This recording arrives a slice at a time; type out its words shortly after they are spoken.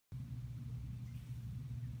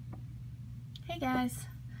Hey guys,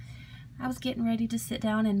 I was getting ready to sit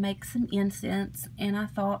down and make some incense, and I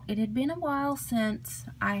thought it had been a while since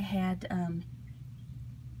I had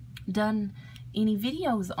done any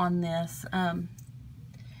videos on this.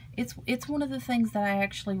 It's one of the things that I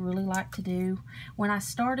actually really like to do. When I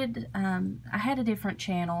started, I had a different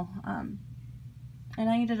channel, and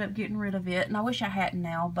I ended up getting rid of it, and I wish I hadn't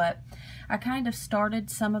now, but I kind of started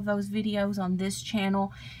some of those videos on this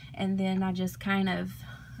channel, and then I just kind of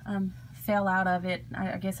fell out of it.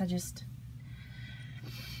 I guess I just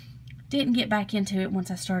didn't get back into it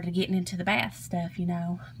once I started getting into the bath stuff, you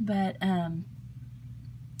know. But I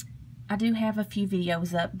do have a few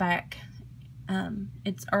videos up back.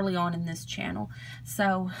 It's early on in this channel,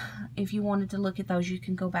 so if you wanted to look at those, you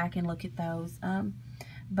can go back and look at those.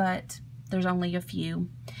 But there's only a few.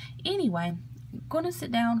 Anyway, I'm going to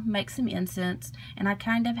sit down, make some incense, and I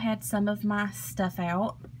kind of had some of my stuff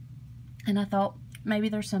out, and I thought maybe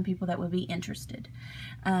there's some people that would be interested.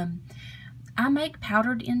 I make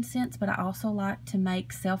powdered incense, but I also like to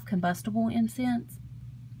make self-combustible incense,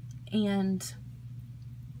 and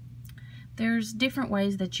there's different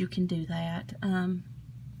ways that you can do that.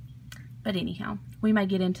 But anyhow, we may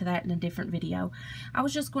get into that in a different video. I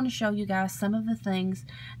was just going to show you guys some of the things.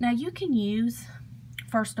 Now you can use,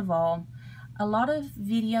 first of all, a lot of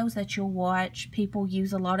videos that you'll watch, people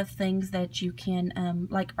use a lot of things that you can,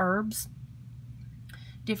 like herbs,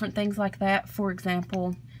 different things like that. For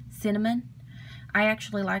example, cinnamon. I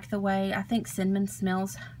actually like the way, I think cinnamon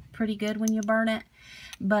smells pretty good when you burn it.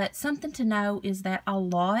 But something to know is that a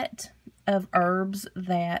lot of herbs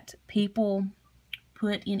that people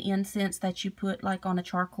put in incense, that you put like on a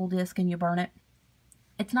charcoal disc and you burn it,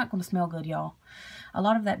 it's not going to smell good, y'all. A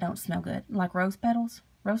lot of that don't smell good. Like rose petals.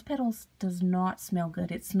 Rose petals does not smell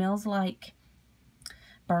good. It smells like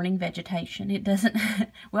burning vegetation. It doesn't,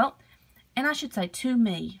 well, and I should say to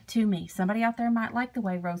me, somebody out there might like the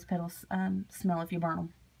way rose petals smell if you burn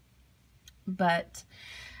them. But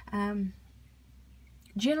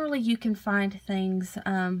generally you can find things,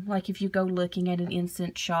 like if you go looking at an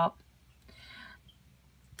incense shop,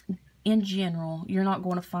 in general, you're not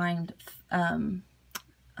going to find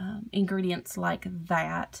ingredients like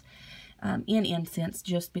that in incense,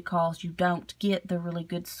 just because you don't get the really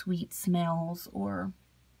good sweet smells or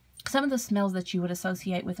some of the smells that you would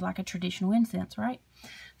associate with like a traditional incense, right?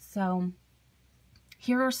 So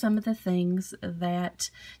here are some of the things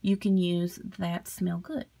that you can use that smell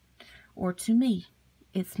good, or to me,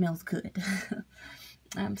 it smells good.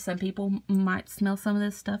 Some people might smell some of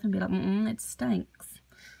this stuff and be like, it stinks.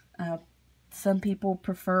 Some people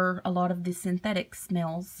prefer a lot of the synthetic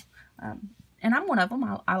smells, and I'm one of them.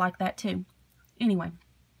 I like that too. Anyway,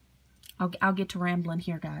 I'll get to rambling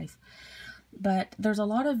here, guys. But there's a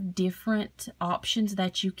lot of different options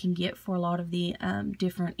that you can get for a lot of the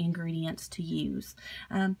different ingredients to use.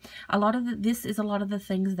 This is a lot of the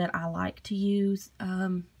things that I like to use.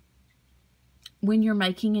 When you're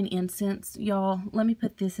making an incense, y'all, let me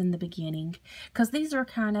put this in the beginning, because these are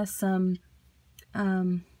kind of some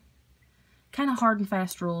kind of hard and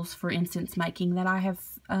fast rules for incense making that I have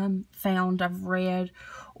found, I've read,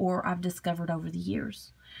 or I've discovered over the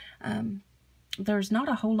years. There's not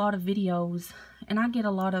a whole lot of videos, and I get a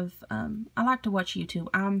lot of, I like to watch YouTube.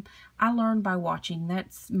 I learn by watching.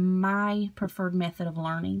 That's my preferred method of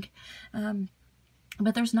learning.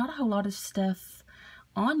 But there's not a whole lot of stuff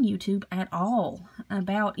on YouTube at all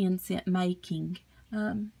about incense making.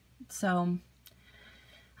 So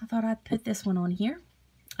I thought I'd put this one on here.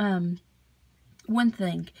 One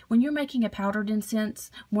thing, when you're making a powdered incense,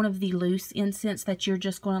 one of the loose incense that you're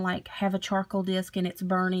just going to like have a charcoal disc and it's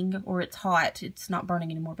burning, or it's hot, it's not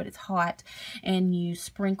burning anymore, but it's hot, and you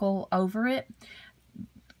sprinkle over it,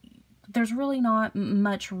 there's really not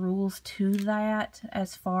much rules to that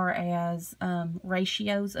as far as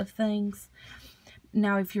ratios of things.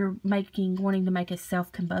 Now, if you're wanting to make a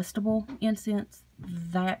self-combustible incense,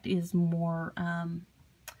 that is more,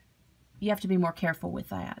 you have to be more careful with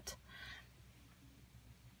that.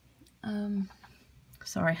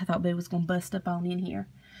 Sorry, I thought Boo was going to bust up on in here.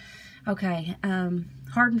 Okay,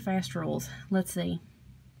 hard and fast rules. Let's see.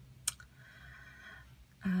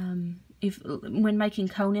 When making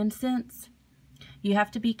cone incense, you have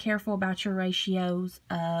to be careful about your ratios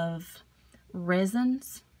of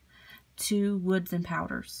resins to woods and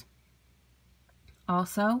powders.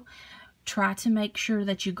 Also, try to make sure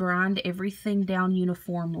that you grind everything down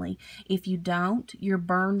uniformly. If you don't, your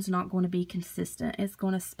burn's not going to be consistent. It's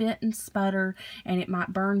going to spit and sputter, and it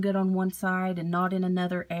might burn good on one side and not in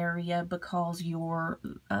another area because the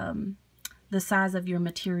size of your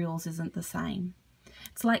materials isn't the same.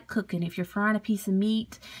 It's like cooking. If you're frying a piece of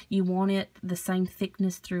meat, you want it the same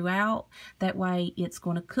thickness throughout. That way it's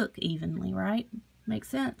going to cook evenly, right? Makes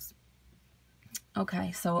sense?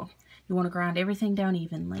 Okay, so you want to grind everything down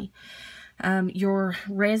evenly. Your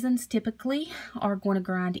resins typically are going to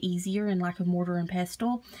grind easier in like a mortar and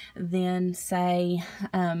pestle than, say,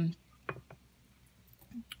 I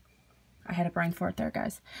had a brain fart there,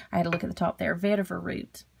 guys. I had to look at the top there. Vetiver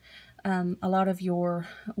root. A lot of your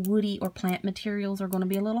woody or plant materials are going to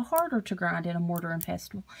be a little harder to grind in a mortar and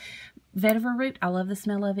pestle. Vetiver root, I love the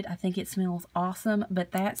smell of it. I think it smells awesome,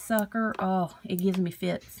 but that sucker, oh, it gives me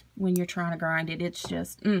fits when you're trying to grind it. It's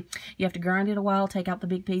just, you have to grind it a while, take out the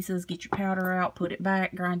big pieces, get your powder out, put it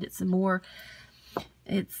back, grind it some more.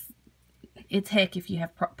 It's heck if you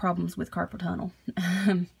have problems with carpal tunnel.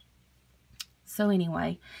 So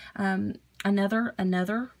anyway,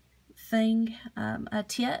 another thing, a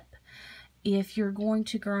tip, if you're going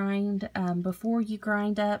to grind, before you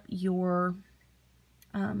grind up your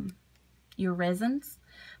resins,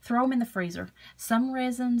 throw them in the freezer. Some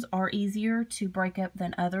resins are easier to break up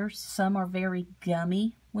than others. Some are very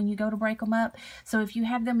gummy when you go to break them up. So if you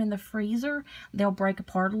have them in the freezer, they'll break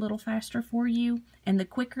apart a little faster for you. And the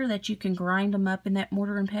quicker that you can grind them up in that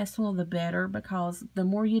mortar and pestle, the better, because the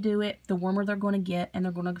more you do it, the warmer they're going to get, and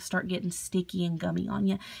they're going to start getting sticky and gummy on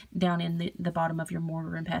you down in the bottom of your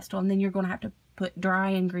mortar and pestle. And then you're going to have to put dry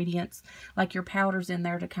ingredients like your powders in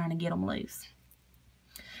there to kind of get them loose.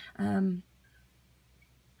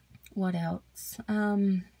 What else?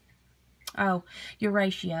 Oh, your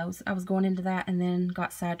ratios. I was going into that and then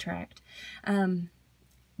got sidetracked. The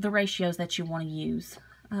ratios that you want to use.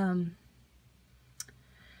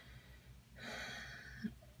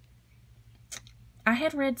 I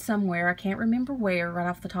had read somewhere, I can't remember where right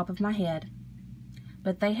off the top of my head,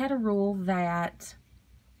 but they had a rule that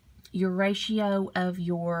your ratio of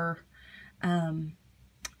your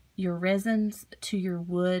resins to your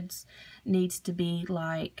woods needs to be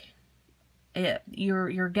like,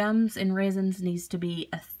 your gums and resins needs to be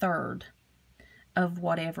 1/3 of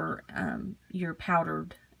whatever your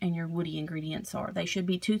powdered and your woody ingredients are. They should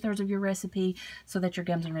be 2/3 of your recipe so that your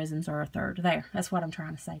gums and resins are 1/3. There, that's what I'm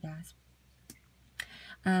trying to say, guys.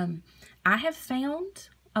 I have found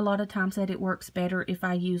a lot of times that it works better if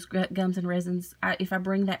I use gums and resins, if I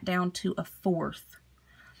bring that down to 1/4.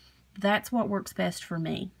 That's what works best for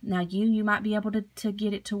me. Now you might be able to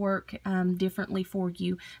get it to work differently for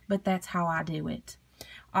you, but that's how I do it.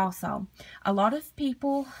 Also, a lot of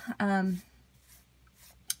people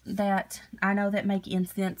that I know that make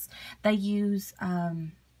incense, they use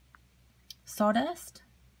sawdust.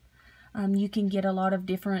 You can get a lot of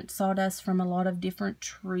different sawdust from a lot of different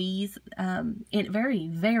trees, very,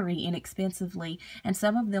 very inexpensively, and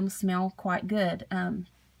some of them smell quite good. And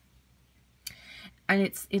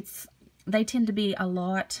they tend to be a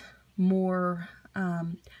lot more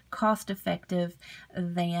cost-effective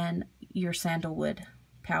than your sandalwood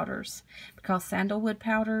powders, because sandalwood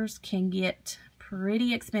powders can get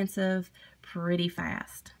pretty expensive pretty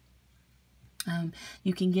fast.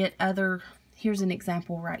 You can get other, here's an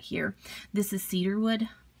example right here. This is cedarwood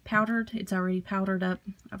powdered. It's already powdered up.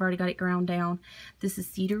 I've already got it ground down. This is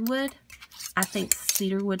cedarwood. I think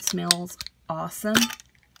cedarwood smells awesome.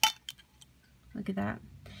 Look at that.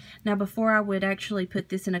 Now, before I would actually put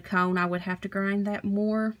this in a cone, I would have to grind that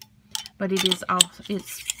more, but it's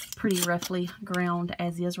pretty roughly ground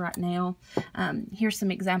as is right now. Here's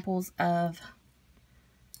some examples of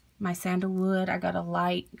my sandalwood. I got a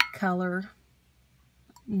light color,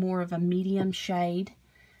 more of a medium shade,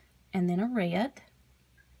 and then a red.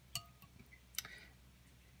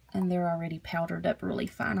 And they're already powdered up really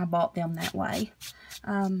fine. I bought them that way.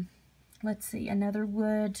 Let's see, another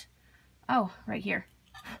wood. Oh, right here.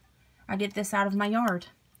 I get this out of my yard.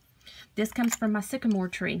 This comes from my sycamore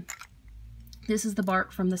tree. This is the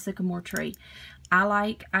bark from the sycamore tree.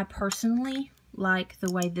 I personally like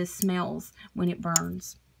the way this smells when it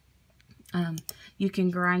burns. You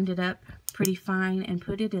can grind it up pretty fine and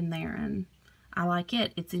put it in there, and I like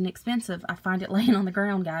it. It's inexpensive. I find it laying on the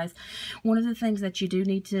ground, guys. One of the things that you do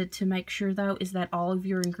need to make sure, though, is that all of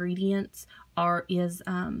your ingredients is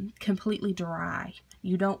completely dry.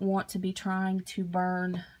 You don't want to be trying to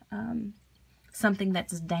burn something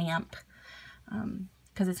that's damp,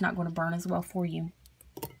 because it's not going to burn as well for you.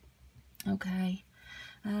 Okay.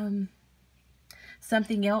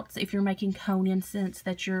 Something else, if you're making cone incense,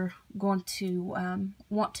 that you're going to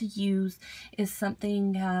want to use is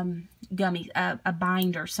something gummy, a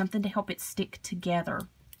binder, something to help it stick together.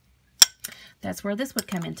 That's where this would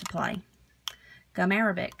come into play. Gum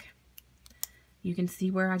arabic. You can see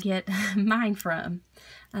where I get mine from.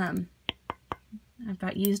 I've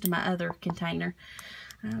got used in my other container.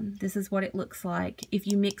 This is what it looks like. If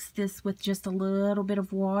you mix this with just a little bit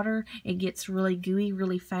of water, it gets really gooey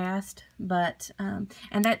really fast. But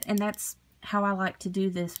and that's how I like to do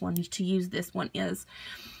this one, to use this one, is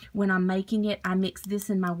when I'm making it, I mix this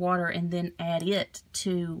in my water and then add it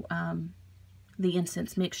to the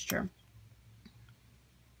incense mixture.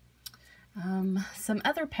 Some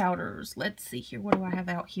other powders. Let's see here. What do I have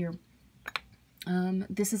out here?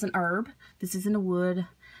 This is an herb. This isn't a wood,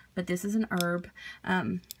 but this is an herb.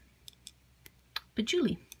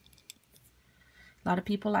 Patchouli. A lot of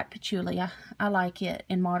people like patchouli. I like it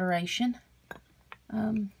in moderation.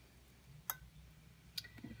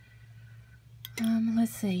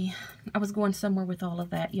 Let's see. I was going somewhere with all of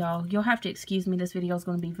that, y'all. You'll have to excuse me. This video is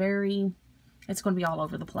going to be it's going to be all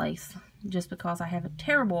over the place, just because I have a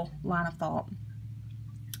terrible line of thought.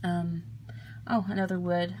 Oh, another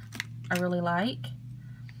wood I really like.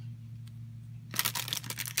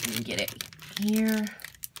 Let me get it here.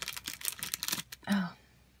 Oh,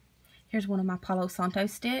 here's one of my Palo Santo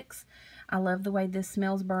sticks. I love the way this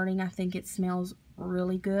smells burning. I think it smells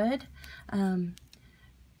really good.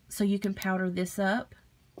 So you can powder this up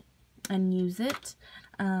and use it.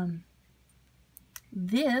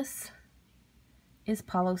 This is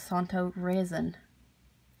Palo Santo resin.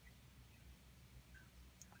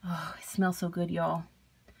 Oh, it smells so good, y'all.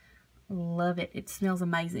 Love it. It smells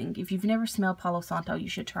amazing. If you've never smelled Palo Santo, you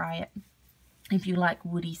should try it if you like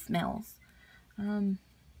woody smells.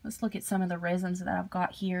 Let's look at some of the resins that I've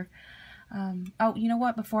got here. Oh, you know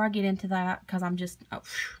what? Before I get into that, because I'm just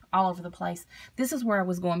all over the place. This is where I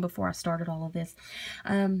was going before I started all of this.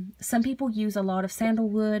 Some people use a lot of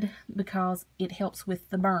sandalwood because it helps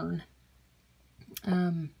with the burn.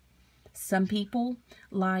 Some people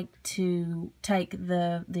like to take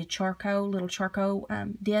the charcoal, little charcoal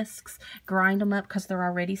discs, grind them up because they're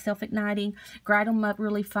already self-igniting. Grind them up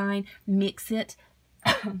really fine. Mix it.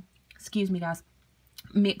 Excuse me, guys.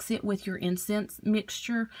 Mix it with your incense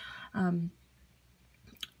mixture. Kind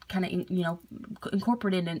of, you know,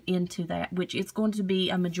 incorporate it into that, which it's going to be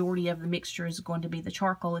a majority of the mixture is going to be the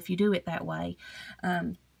charcoal if you do it that way.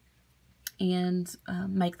 And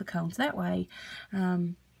make the cones that way.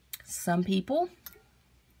 Some people,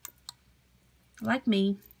 like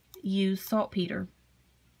me, use saltpeter.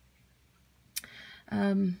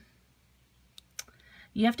 You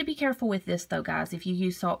have to be careful with this, though, guys. If you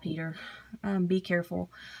use saltpeter, be careful,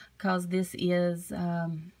 because this is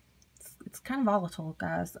it's kind of volatile,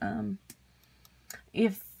 guys.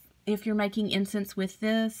 If you're making incense with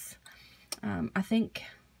this, I think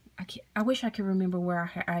I wish I could remember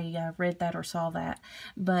where I read that or saw that,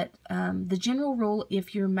 but the general rule,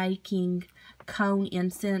 if you're making cone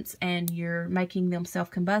incense and you're making them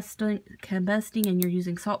self-combusting and you're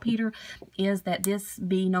using saltpeter, is that this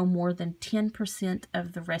be no more than 10%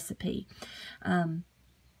 of the recipe.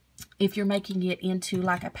 If you're making it into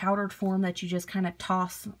like a powdered form that you just kind of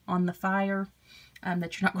toss on the fire,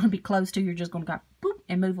 that you're not going to be close to, you're just going to go boop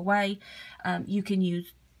and move away, you can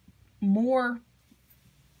use more.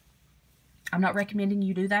 I'm not recommending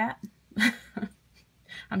you do that.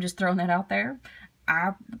 I'm just throwing that out there.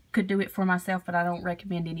 I could do it for myself, but I don't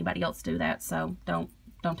recommend anybody else do that. So don't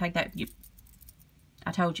take that.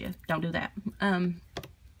 I told you, don't do that.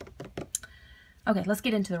 Okay, let's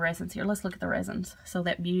get into the resins here. Let's look at the resins. So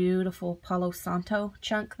that beautiful Palo Santo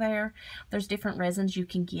chunk there. There's different resins you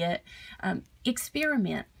can get.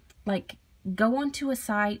 Experiment. Like, go onto a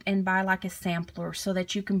site and buy like a sampler so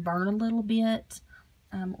that you can burn a little bit.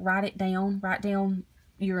 Write down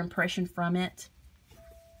your impression from it.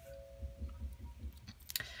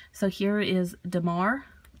 So here is Damar.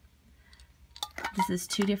 This is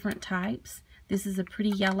two different types. This is a pretty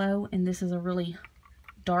yellow and this is a really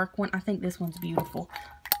dark one. I think this one's beautiful.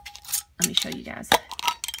 Let me show you guys.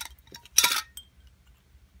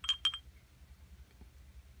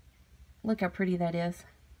 Look how pretty that is.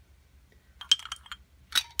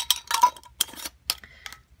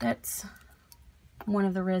 That's one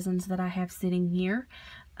of the resins that I have sitting here.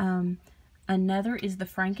 Another is the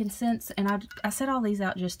frankincense, and I set all these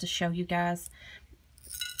out just to show you guys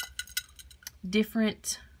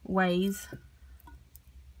different ways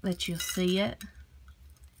that you'll see it.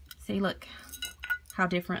 See, look how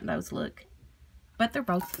different those look, but they're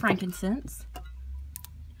both frankincense.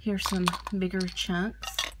 Here's some bigger chunks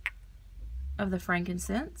of the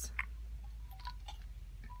frankincense.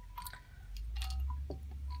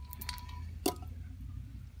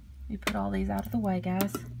 We put all these out of the way,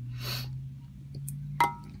 guys.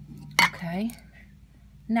 Okay.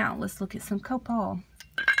 Now, let's look at some copal.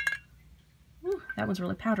 Ooh, that one's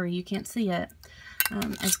really powdery. You can't see it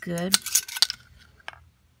as good.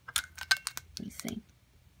 Let me see.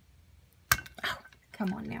 Oh,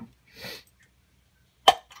 come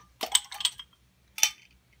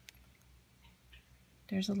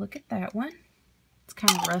There's a look at that one. It's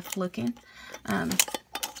kind of rough looking.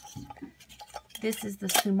 This is the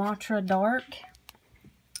Sumatra Dark.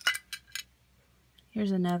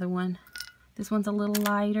 Here's another one. This one's a little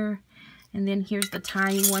lighter. And then here's the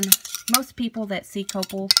tiny one. Most people that see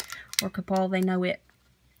copal or copal, they know it.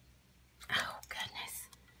 Oh, goodness.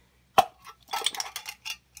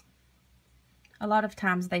 A lot of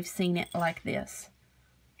times they've seen it like this.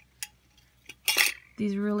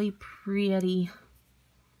 These really pretty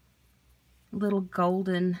little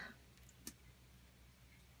golden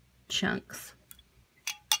chunks.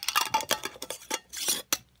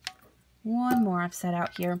 One more I've set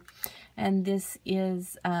out here, and this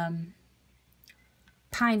is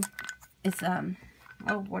pine. It's oh,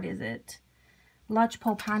 what is it?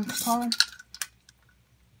 Lodgepole pine tar.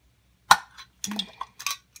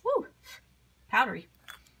 Woo, powdery.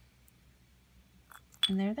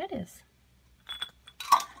 And there that is.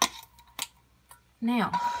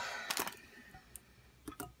 Now,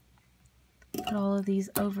 put all of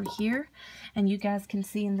these over here, and you guys can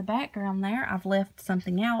see in the background there, I've left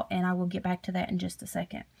something out, and I will get back to that in just a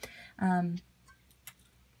second.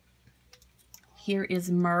 Here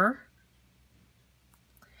is myrrh,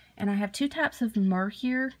 and I have two types of myrrh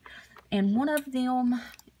here, and one of them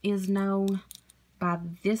is known by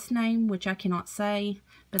this name, which I cannot say,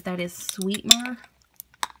 but that is sweet myrrh,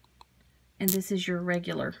 and this is your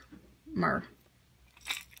regular myrrh.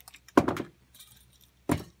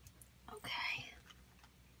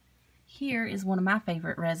 Here is one of my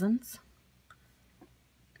favorite resins.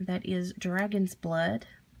 That is dragon's blood.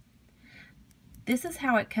 This is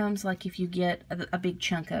how it comes, like if you get a big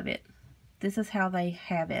chunk of it. This is how they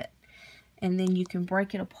have it. And then you can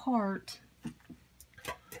break it apart.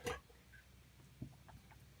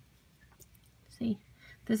 See,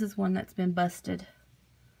 this is one that's been busted.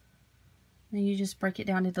 And you just break it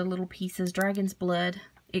down into little pieces. Dragon's blood,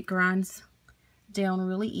 it grinds down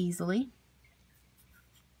really easily.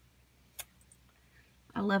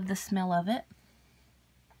 I love the smell of it.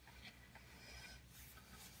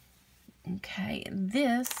 Okay,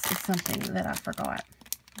 this is something that I forgot.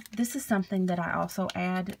 This is something that I also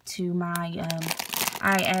add to my,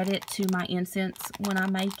 I add it to my incense when I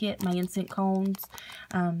make it, my incense cones.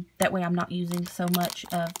 That way I'm not using so much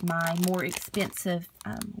of my more expensive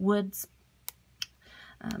woods.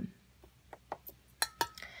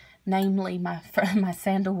 Namely my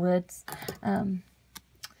sandalwoods.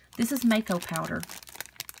 This is Mako powder.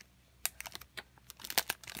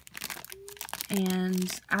 And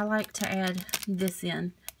I like to add this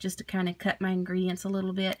in just to kind of cut my ingredients a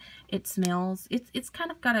little bit. It smells, it's kind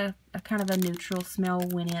of got a kind of a neutral smell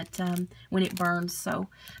when it burns. So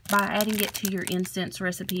by adding it to your incense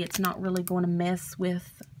recipe, it's not really going to mess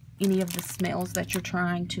with any of the smells that you're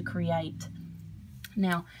trying to create.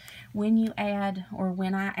 Now, when you add, or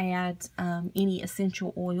when I add any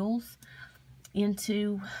essential oils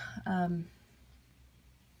into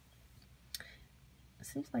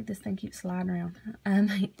seems like this thing keeps sliding around.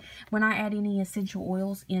 When I add any essential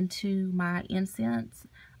oils into my incense,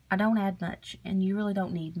 I don't add much, and you really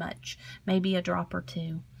don't need much. Maybe a drop or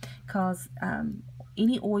two, because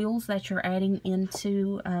any oils that you're adding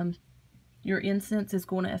into your incense is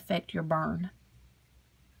going to affect your burn.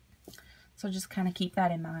 So just kind of keep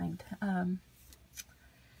that in mind.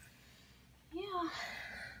 Yeah.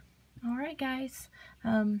 All right, guys.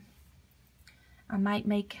 I might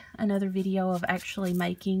make another video of actually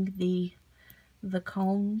making the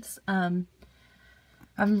cones. I've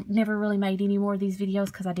never really made any more of these videos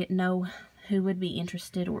because I didn't know who would be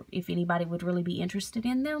interested, or if anybody would really be interested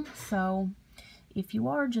in them. So if you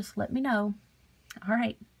are, just let me know. All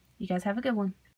right, you guys have a good one.